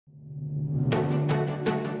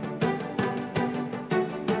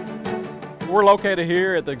We're located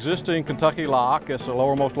here at the existing Kentucky lock. It's the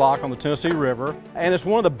lowermost lock on the Tennessee River, and it's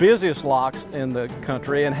one of the busiest locks in the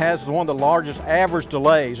country and has one of the largest average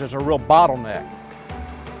delays. There's a real bottleneck.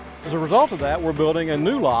 As a result of that, we're building a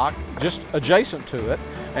new lock just adjacent to it,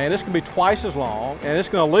 and it's going to be twice as long, and it's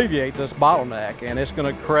going to alleviate this bottleneck, and it's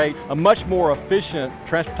going to create a much more efficient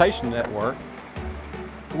transportation network.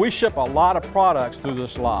 We ship a lot of products through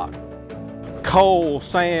this lock. Coal,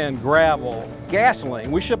 sand, gravel,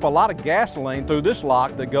 gasoline. We ship a lot of gasoline through this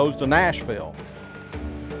lock that goes to Nashville.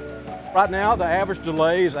 Right now, the average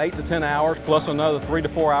delay is 8 to 10 hours plus another 3 to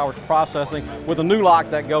 4 hours processing. With a new lock,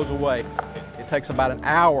 that goes away. It takes about an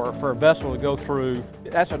hour for a vessel to go through.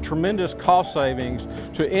 That's a tremendous cost savings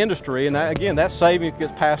to industry, and again, that savings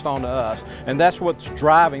gets passed on to us, and that's what's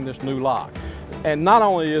driving this new lock. And not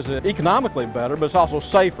only is it economically better, but it's also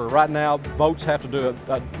safer. Right now, boats have to do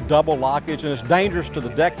a double lockage, and it's dangerous to the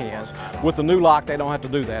deckhands. With the new lock, they don't have to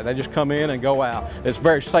do that. They just come in and go out. It's a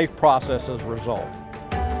very safe process as a result.